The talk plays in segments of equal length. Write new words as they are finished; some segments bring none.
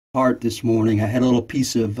Heart this morning. I had a little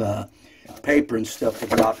piece of paper and stuff that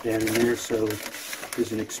dropped down in there, so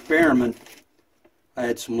as an experiment I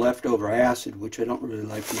had some leftover acid, which I don't really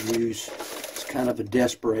like to use. It's kind of a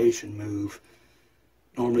desperation move.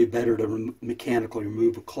 Normally better to mechanically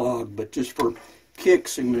remove a clog, but just for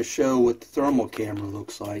kicks I'm going to show what the thermal camera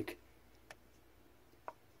looks like.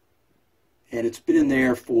 And it's been in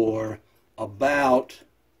there for about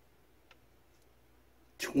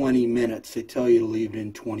 20 minutes. They tell you to leave it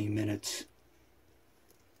in 20 minutes.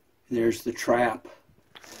 And there's the trap.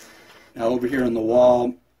 Now over here on the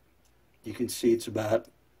wall, you can see it's about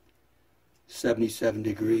 77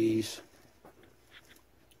 degrees.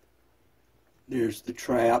 There's the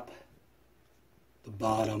trap, the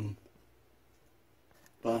bottom,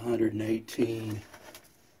 about 118.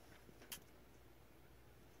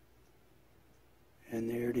 And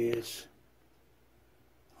there it is,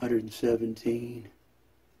 117.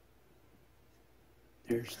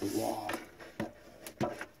 There's the wall.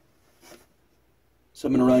 So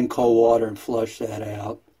I'm going to run cold water and flush that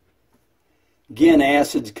out. Again,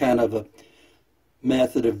 acid's kind of a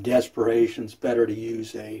method of desperation. It's better to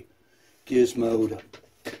use a gizmo to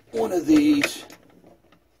one of these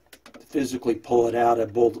to physically pull it out. I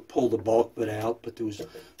pulled the bulk of it out, but there was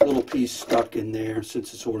a little piece stuck in there.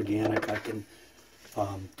 Since it's organic, I can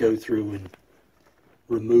go through and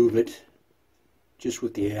remove it just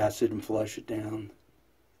with the acid and flush it down.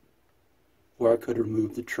 Or I could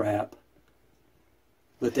remove the trap.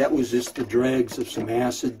 But that was just the dregs of some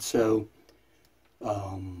acid. So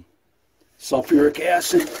sulfuric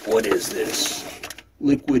acid, what is this?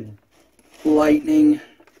 Liquid lightning.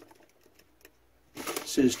 It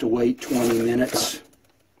says to wait 20 minutes.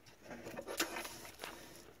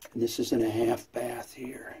 And this is in a half bath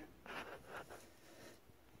here.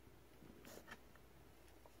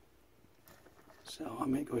 So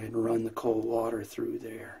I'm going to go ahead and run the cold water through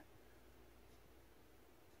there.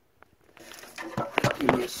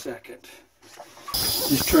 Give me a second.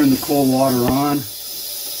 Just turn the cold water on.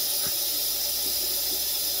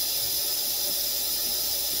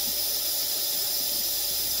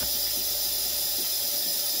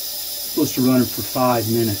 Supposed to run it for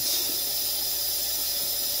 5 minutes.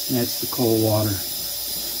 And that's the cold water.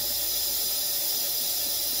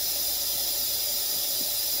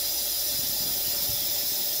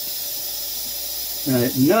 Now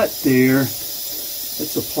that nut there,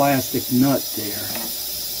 that's a plastic nut there.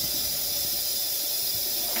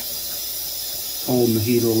 Holding the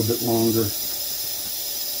heat a little bit longer.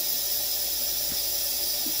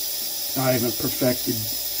 I haven't perfected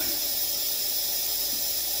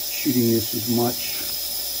shooting this as much.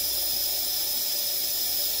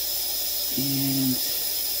 And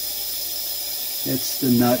that's the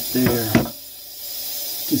nut there.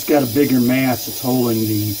 It's got a bigger mass. It's holding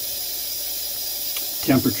the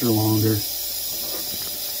temperature longer.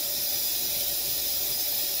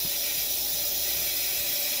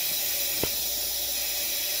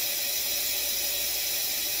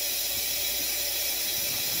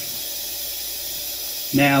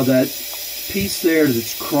 Now that piece there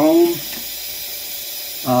that's chrome,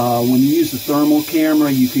 when you use the thermal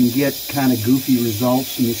camera, you can get kind of goofy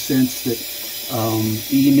results in the sense that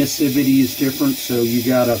emissivity is different, so you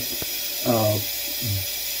gotta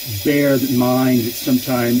bear in mind that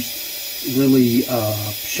sometimes really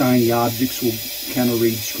shiny objects will kind of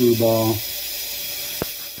read screwball.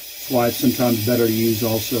 That's why it's sometimes better to use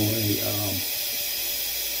also a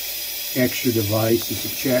extra device as a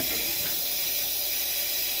check.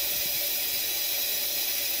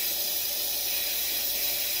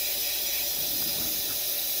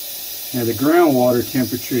 Now the groundwater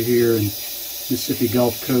temperature here in Mississippi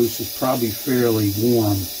Gulf Coast is probably fairly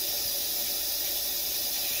warm.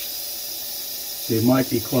 So it might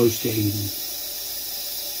be close to 80.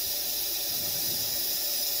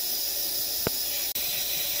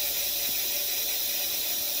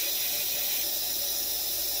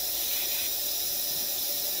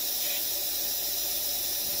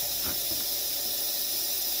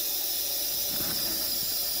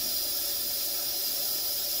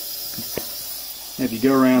 If you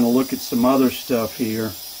go around and look at some other stuff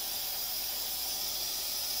here,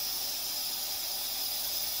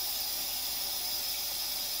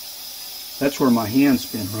 that's where my hand's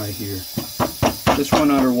been right here. This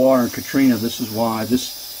went underwater in Katrina. This is why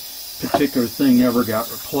this particular thing never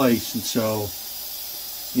got replaced, and so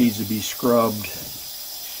needs to be scrubbed.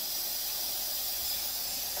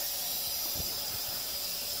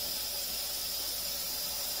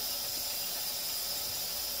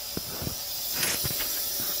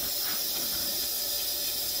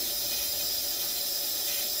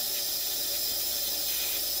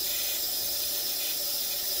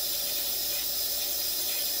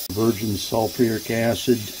 Virgin sulfuric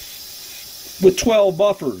acid with 12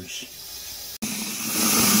 buffers.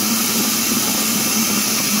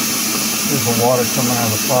 There's the water coming out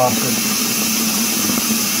of the faucet.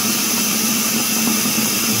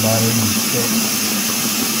 About 86.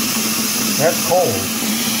 That's cold.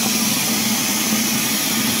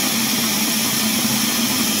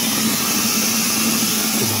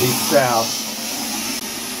 To the deep south.